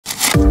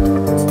What's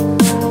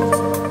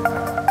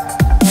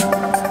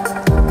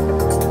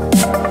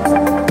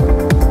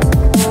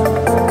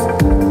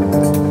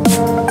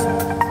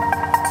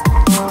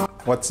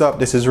up?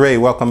 This is Ray.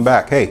 Welcome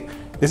back. Hey,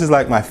 this is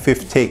like my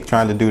 5th take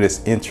trying to do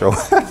this intro.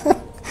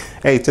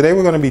 Hey, today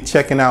we're going to be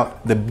checking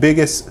out the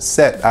biggest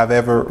set I've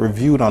ever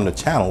reviewed on the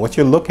channel. What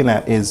you're looking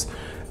at is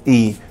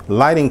a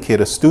lighting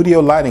kit, a studio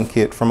lighting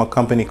kit from a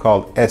company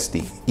called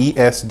Esddi,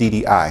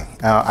 E-S-D-D-I.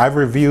 I've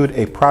reviewed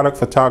a product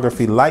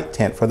photography light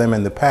tent for them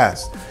in the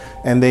past,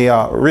 and they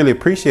really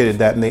appreciated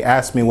that, and they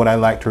asked me would I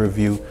like to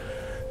review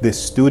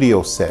this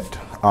studio set.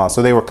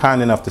 So they were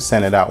kind enough to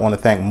send it out. I want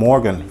to thank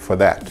Morgan for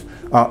that.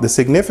 The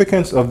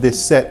significance of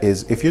this set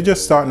is if you're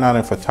just starting out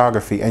in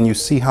photography and you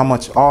see how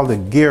much all the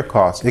gear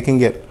costs, it can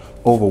get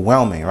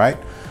overwhelming, right?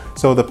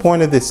 So the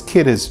point of this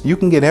kit is you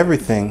can get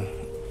everything: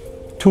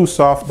 2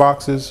 soft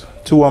boxes,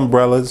 2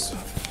 umbrellas,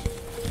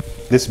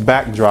 this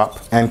backdrop,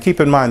 and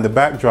keep in mind the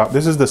backdrop,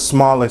 this is the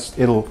smallest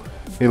it'll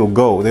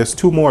go. There's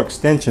 2 more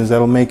extensions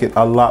that'll make it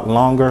a lot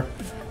longer,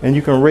 and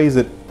you can raise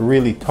it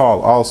really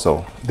tall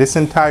also. This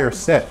entire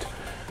set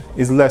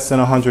is less than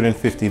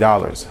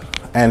 $150,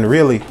 and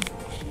really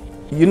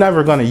you're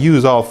never going to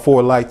use all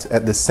 4 lights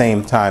at the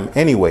same time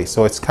anyway,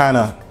 so it's kind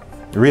of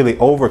really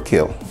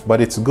overkill,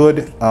 but it's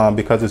good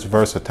because it's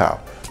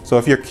versatile. So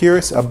if you're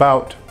curious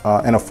about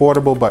an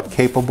affordable but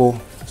capable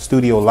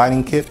studio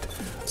lighting kit,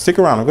 stick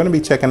around. We're going to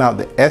be checking out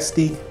the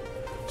Esddi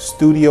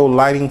studio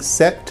lighting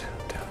set.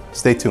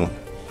 Stay tuned.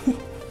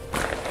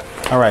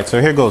 All right,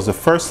 so here goes. The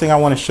first thing I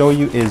want to show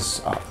you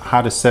is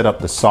how to set up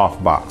the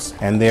softbox,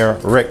 and they're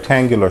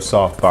rectangular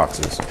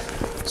softboxes.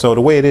 So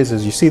the way it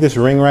is you see this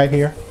ring right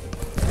here.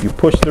 You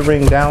push the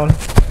ring down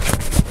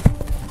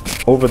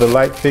over the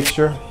light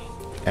fixture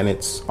and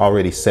it's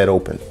already set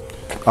open.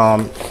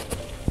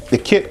 The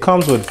kit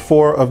comes with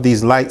 4 of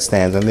these light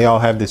stands, and they all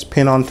have this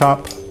pin on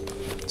top.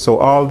 So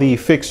all the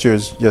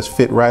fixtures just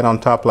fit right on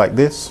top like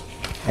this,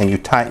 and you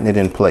tighten it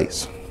in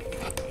place.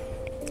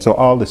 So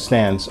all the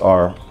stands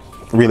are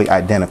really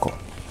identical.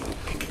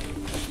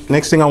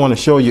 Next thing I want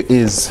to show you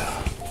is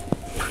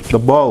the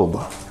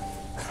bulb.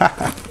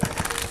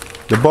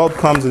 The bulb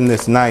comes in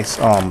this nice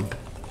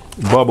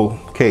bubble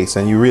case,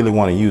 and you really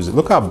want to use it.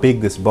 Look how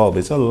big this bulb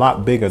is. It's a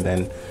lot bigger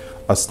than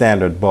a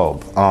standard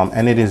bulb,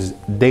 and it is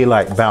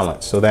daylight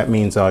balanced, so that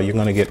means you're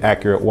going to get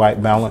accurate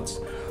white balance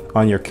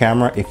on your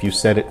camera if you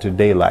set it to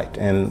daylight.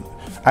 And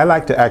I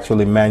like to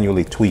actually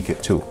manually tweak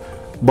it too,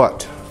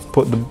 but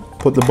put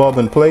the bulb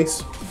in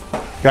place.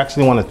 You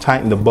actually want to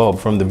tighten the bulb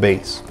from the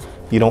base.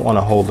 You don't want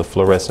to hold the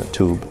fluorescent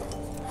tube.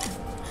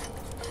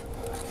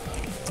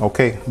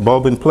 Okay,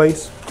 bulb in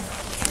place.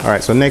 All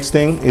right, so next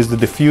thing is the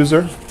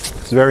diffuser.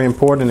 It's very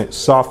important. It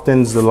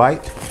softens the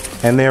light,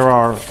 and there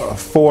are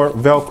 4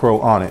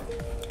 Velcro on it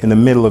in the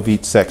middle of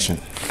each section.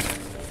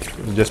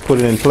 Just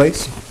put it in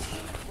place,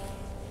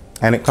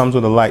 and it comes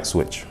with a light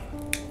switch.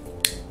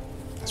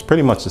 It's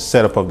pretty much the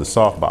setup of the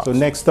softbox. So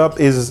next up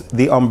is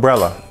the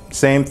umbrella.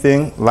 Same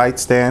thing, light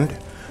stand.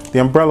 The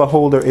umbrella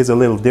holder is a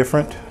little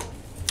different.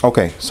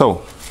 Okay,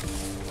 so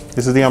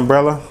this is the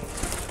umbrella.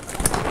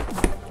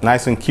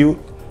 Nice and cute.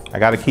 I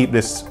got to keep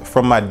this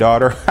from my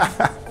daughter.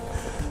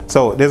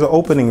 So there's an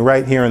opening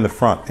right here in the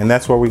front, and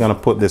that's where we're going to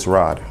put this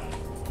rod.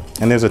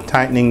 And there's a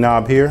tightening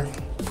knob here.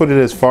 Put it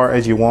as far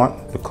as you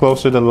want. The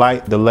closer the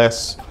light, the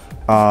less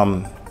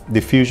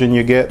diffusion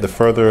you get. The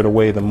further it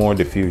away, the more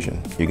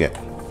diffusion you get.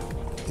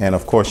 And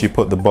of course you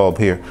put the bulb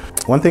here.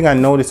 One thing I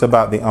noticed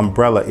about the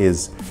umbrella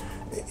is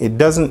it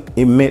doesn't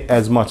emit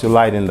as much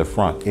light in the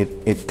front.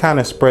 It kind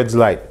of spreads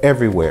light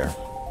everywhere.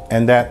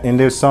 And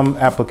there's some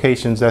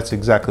applications that's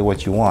exactly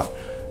what you want.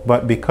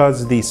 But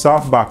because the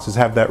softboxes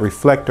have that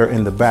reflector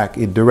in the back,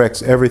 it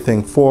directs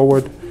everything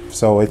forward.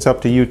 So it's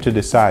up to you to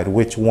decide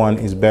which one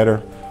is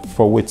better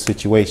for which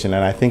situation.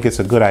 And I think it's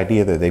a good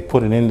idea that they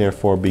put it in there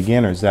for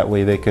beginners. That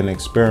way they can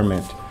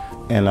experiment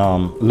and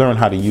learn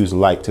how to use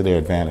light to their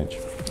advantage.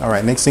 All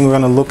right, next thing we're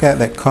going to look at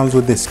that comes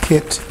with this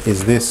kit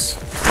is this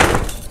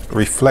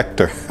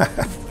reflector.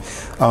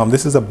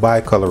 This is a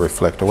bicolor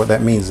reflector. What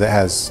that means, it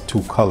has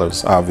 2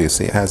 colors,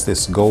 obviously. It has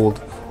this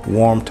gold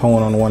warm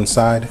tone on one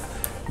side.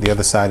 The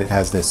other side, it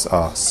has this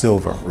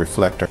silver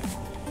reflector.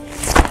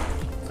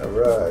 All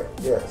right,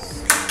 yes.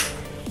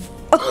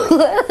 Oh,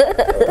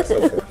 that's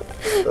okay.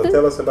 So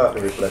tell us about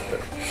the reflector.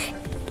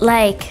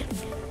 Like,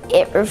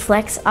 it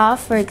reflects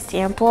off, for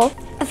example,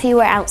 if you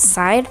were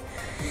outside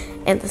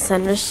and the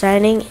sun was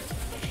shining,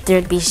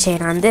 there'd be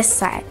shade on this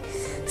side.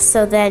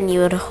 So then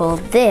you would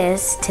hold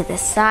this to the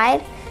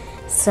side.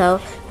 So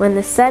when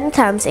the sun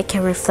comes, it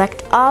can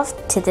reflect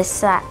off to the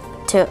side,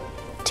 to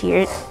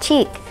your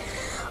cheek.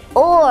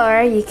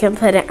 Or you can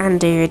put it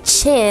under your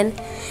chin,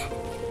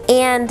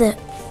 and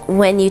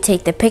when you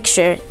take the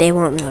picture, they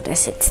won't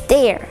notice it's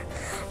there.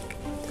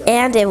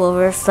 And it will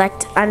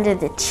reflect under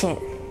the chin.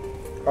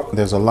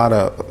 There's a lot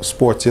of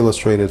Sports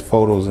Illustrated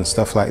photos and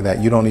stuff like that.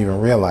 You don't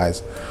even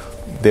realize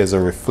there's a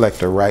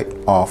reflector right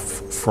off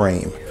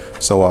frame.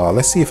 So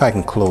let's see if I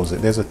can close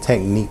it. There's a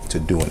technique to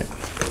doing it.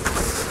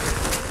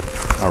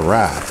 All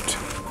right.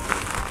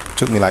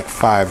 took me like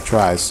 5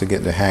 tries to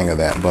get the hang of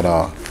that, but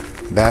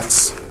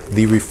that's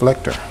the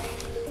reflector.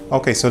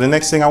 Okay, so the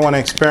next thing I want to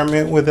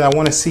experiment with, I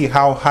want to see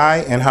how high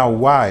and how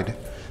wide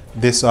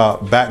this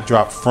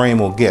backdrop frame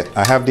will get.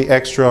 I have the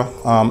extra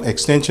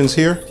extensions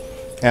here,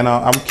 and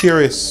I'm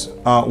curious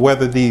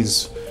whether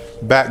these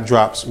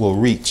backdrops will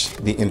reach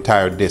the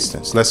entire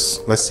distance.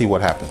 Let's see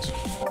what happens.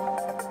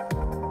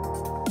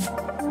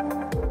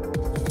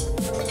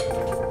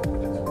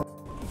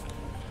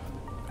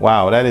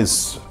 Wow,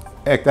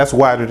 that's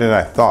wider than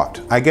I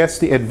thought. I guess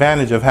the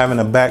advantage of having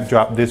a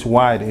backdrop this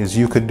wide is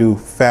you could do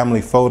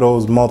family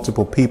photos,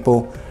 multiple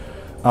people.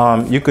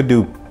 You could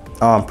do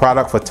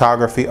product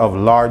photography of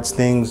large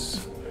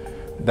things.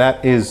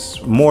 That is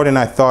more than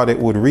I thought it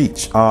would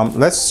reach.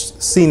 Let's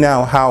see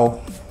now how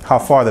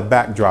far the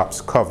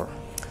backdrops cover.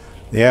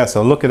 Yeah,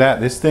 so look at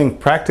that. This thing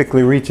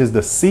practically reaches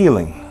the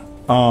ceiling.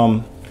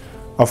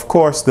 Of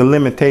course, the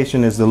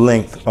limitation is the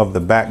length of the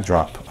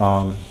backdrop.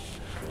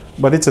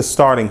 But it's a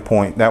starting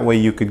point. That way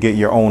you could get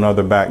your own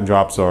other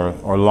backdrops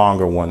or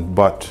longer one.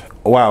 But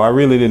wow, I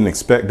really didn't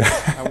expect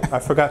that. I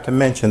forgot to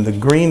mention the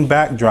green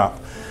backdrop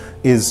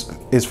is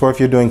for if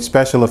you're doing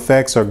special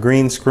effects or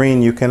green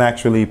screen. You can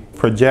actually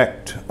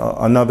project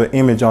another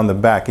image on the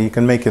back. You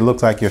can make it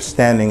look like you're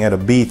standing at a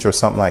beach or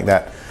something like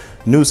that.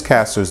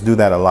 Newscasters do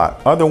that a lot.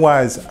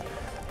 Otherwise,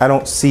 I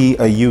don't see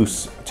a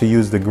use to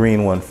use the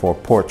green one for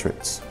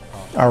portraits.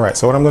 All right,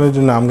 so what I'm going to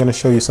do now, I'm going to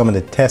show you some of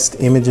the test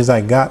images I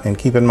got. And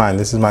keep in mind,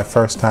 this is my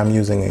first time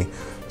using a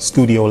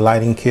studio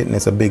lighting kit, and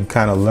it's a big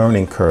kind of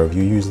learning curve.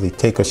 You usually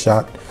take a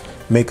shot,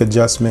 make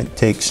adjustment,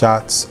 take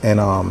shots,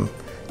 and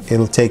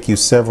it'll take you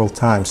several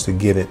times to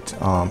get it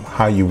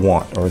how you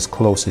want, or as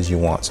close as you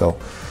want. So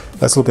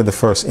let's look at the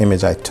first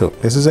image I took.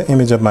 This is an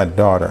image of my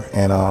daughter,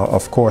 and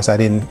of course I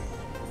didn't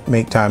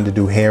make time to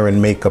do hair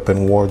and makeup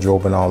and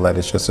wardrobe and all that.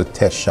 It's just a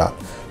test shot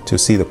to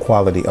see the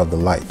quality of the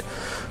light.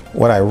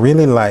 What I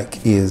really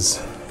like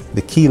is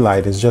the key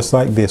light is just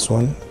like this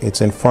one. It's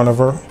in front of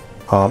her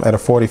at a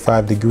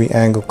 45-degree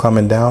angle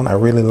coming down. I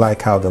really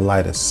like how the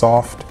light is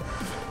soft.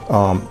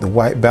 The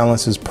white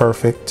balance is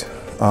perfect.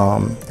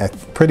 I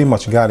pretty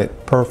much got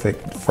it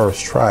perfect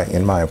first try,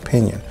 in my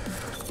opinion.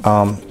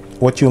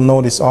 What you'll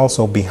notice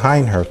also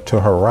behind her to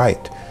her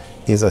right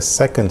is a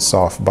second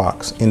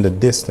softbox in the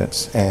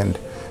distance, and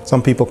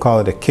some people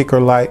call it a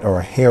kicker light or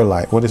a hair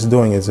light. What it's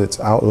doing is it's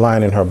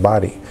outlining her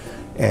body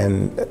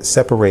and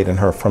separating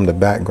her from the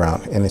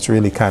background, and it's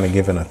really kind of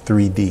giving a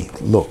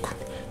 3D look,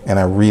 and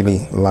I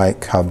really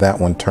like how that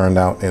one turned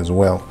out as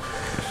well.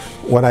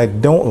 What I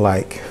don't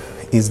like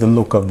is the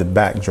look of the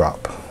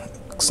backdrop.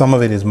 Some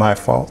of it is my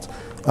fault.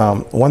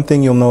 One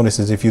thing you'll notice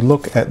is if you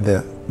look at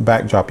the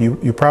backdrop,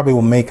 you probably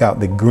will make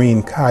out the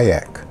green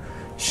kayak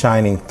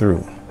shining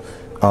through.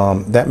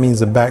 That means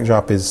the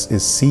backdrop is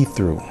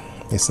see-through.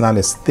 It's not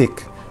as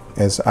thick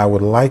as I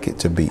would like it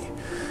to be.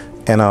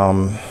 And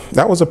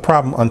that was a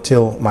problem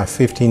until my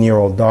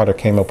 15-year-old daughter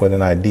came up with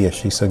an idea.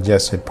 She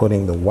suggested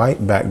putting the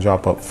white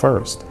backdrop up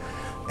first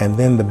and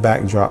then the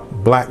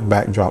black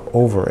backdrop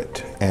over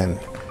it. And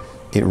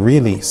it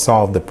really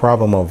solved the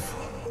problem of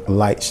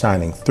light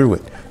shining through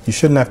it. You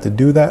shouldn't have to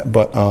do that,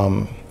 but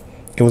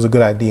it was a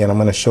good idea, and I'm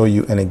going to show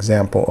you an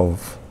example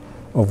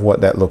of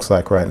what that looks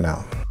like right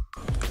now.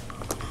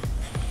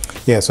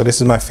 Yeah, so this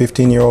is my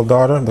 15-year-old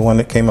daughter, the one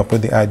that came up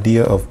with the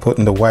idea of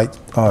putting the white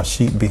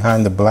sheet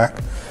behind the black.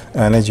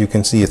 And as you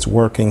can see, it's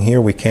working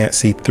here. We can't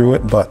see through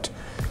it, but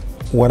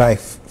what I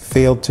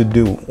failed to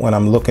do when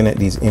I'm looking at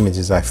these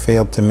images, I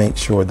failed to make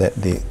sure that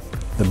the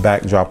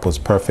backdrop was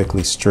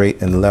perfectly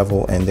straight and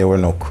level and there were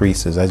no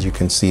creases. As you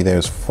can see,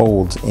 there's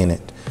folds in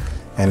it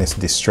and it's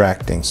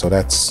distracting. So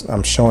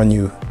I'm showing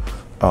you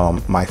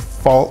my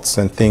faults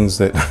and things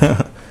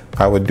that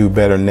I would do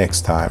better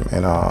next time.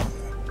 And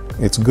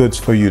it's good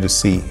for you to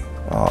see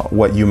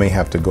what you may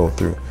have to go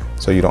through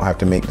so you don't have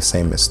to make the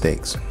same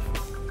mistakes.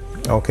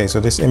 Okay, so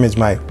this image,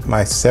 my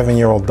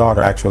 7-year-old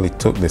daughter actually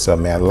took this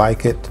of me. I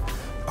like it.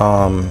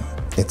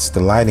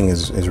 The lighting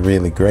is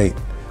really great.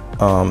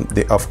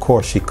 Of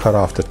course, she cut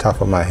off the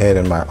top of my head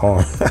and my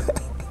arm.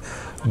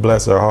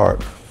 Bless her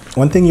heart.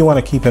 One thing you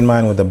want to keep in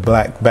mind with the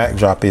black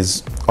backdrop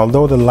is,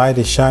 although the light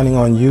is shining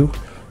on you,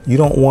 you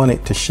don't want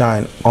it to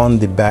shine on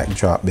the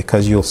backdrop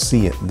because you'll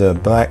see it. The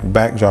black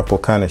backdrop will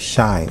kind of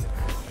shine,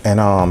 and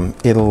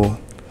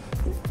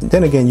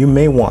then again, you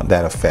may want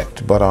that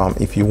effect, but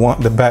if you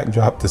want the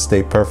backdrop to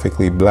stay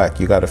perfectly black,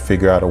 you got to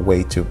figure out a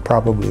way to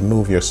probably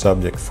move your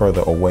subject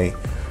further away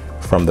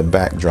from the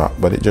backdrop.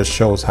 But it just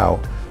shows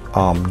how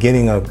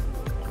getting a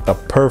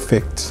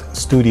perfect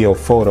studio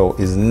photo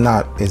is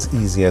not as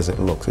easy as it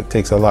looks. It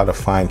takes a lot of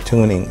fine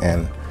tuning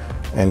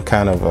and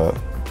kind of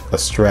a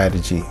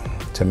strategy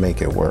to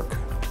make it work.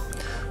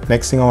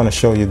 Next thing I want to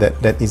show you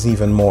that is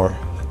even more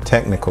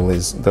technical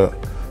is the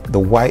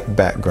white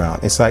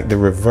background. It's like the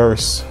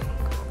reverse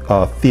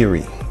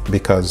theory,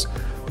 because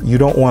you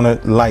don't want a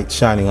light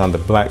shining on the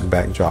black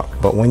backdrop,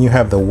 but when you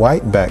have the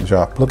white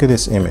backdrop, look at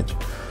this image.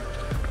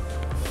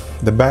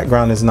 The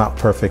background is not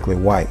perfectly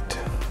white.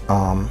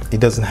 It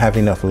doesn't have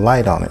enough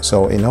light on it.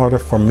 So in order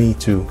for me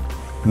to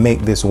make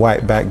this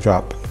white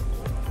backdrop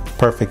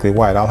perfectly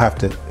white, I'll have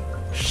to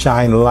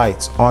shine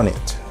lights on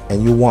it,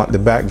 and you want the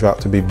backdrop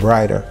to be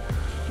brighter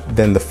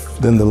than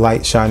the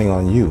light shining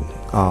on you,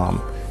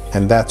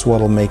 and that's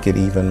what'll make it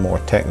even more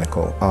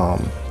technical,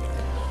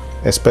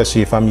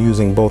 especially if I'm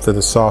using both of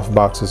the soft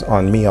boxes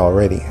on me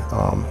already.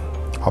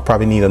 I'll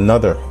probably need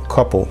another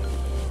couple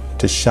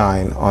to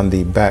shine on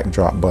the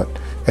backdrop, but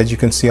as you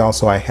can see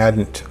also, I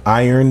hadn't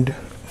ironed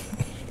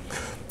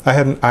the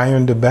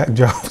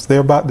backdrops. They're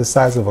about the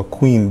size of a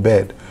queen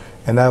bed,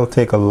 and that'll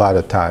take a lot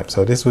of time,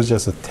 so this was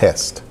just a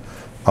test.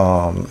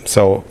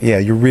 So yeah,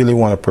 you really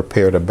want to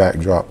prepare the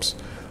backdrops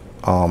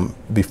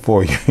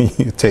before you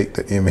take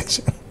the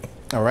image.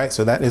 All right,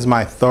 so that is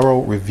my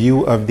thorough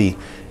review of the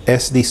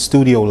Esddi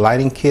Studio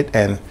lighting kit,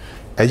 and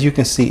as you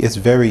can see, it's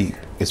very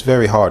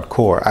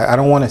hardcore. I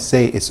don't want to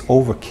say it's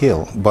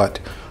overkill, but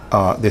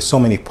there's so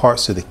many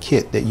parts to the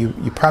kit that you're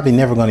probably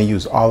never going to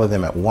use all of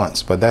them at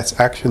once, but that's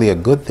actually a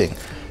good thing,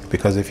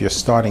 because if you're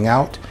starting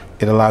out,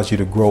 it allows you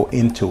to grow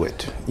into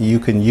it. You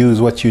can use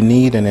what you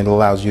need, and it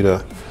allows you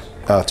to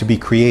be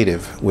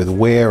creative with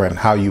where and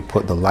how you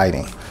put the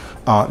lighting.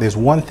 There's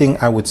one thing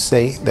I would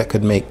say that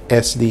could make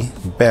Esddi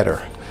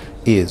better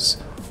is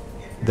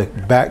the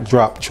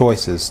backdrop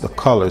choices, the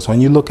colors.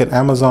 When you look at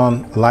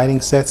Amazon lighting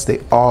sets,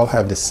 they all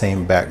have the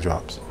same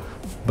backdrops: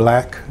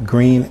 black,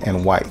 green,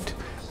 and white.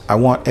 I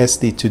want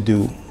Esddi to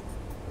do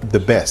the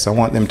best. I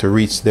want them to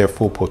reach their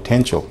full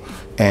potential,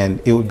 and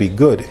it would be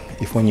good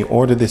if when you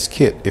order this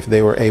kit, if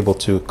they were able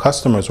to,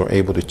 customers were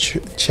able to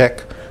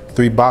check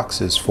 3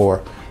 boxes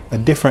for a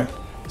different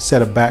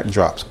set of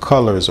backdrops,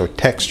 colors, or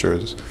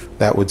textures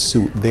that would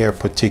suit their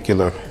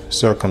particular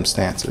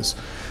circumstances.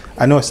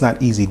 I know it's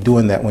not easy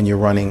doing that when you're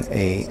running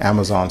a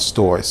Amazon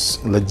store.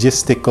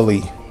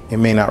 Logistically, it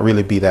may not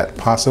really be that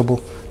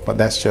possible, but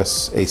that's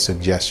just a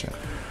suggestion.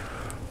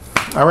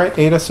 All right,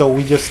 Ada, so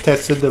we just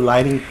tested the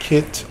lighting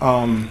kit.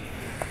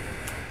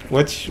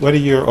 What are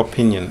your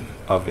opinion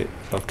of it,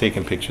 of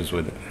taking pictures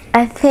with it?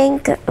 I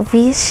think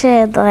we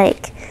should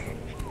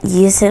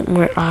use it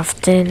more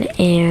often,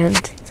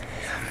 and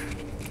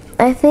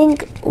I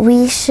think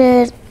we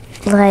should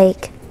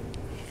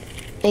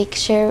make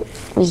sure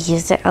we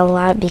use it a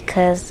lot,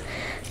 because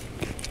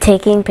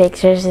taking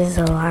pictures is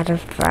a lot of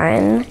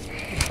fun.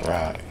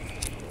 Right.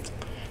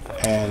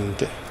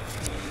 And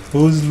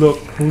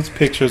whose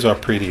pictures are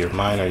prettier,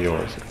 mine or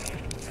yours?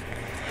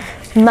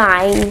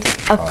 Mine,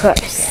 of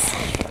course.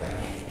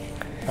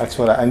 That's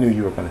what I knew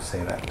you were going to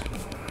say that.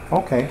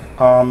 Okay.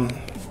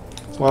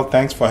 Well,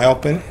 thanks for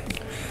helping,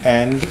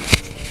 and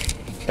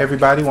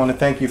everybody, want to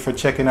thank you for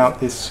checking out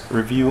this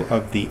review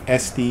of the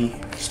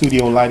Esddi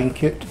Studio lighting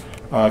kit.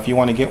 If you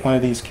want to get one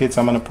of these kits,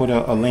 I'm going to put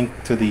a link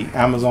to the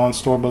Amazon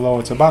store below.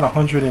 It's about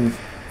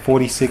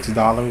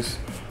 $146,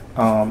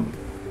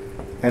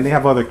 and they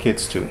have other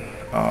kits too.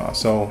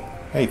 So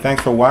hey,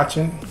 thanks for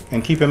watching,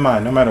 and keep in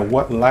mind, no matter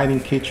what lighting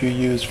kit you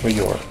use for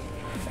your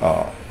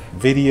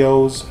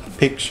videos,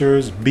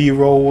 pictures,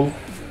 B-roll,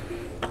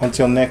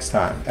 until next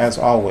time, as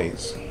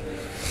always,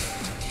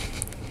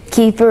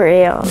 keep it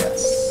real.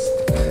 Yes.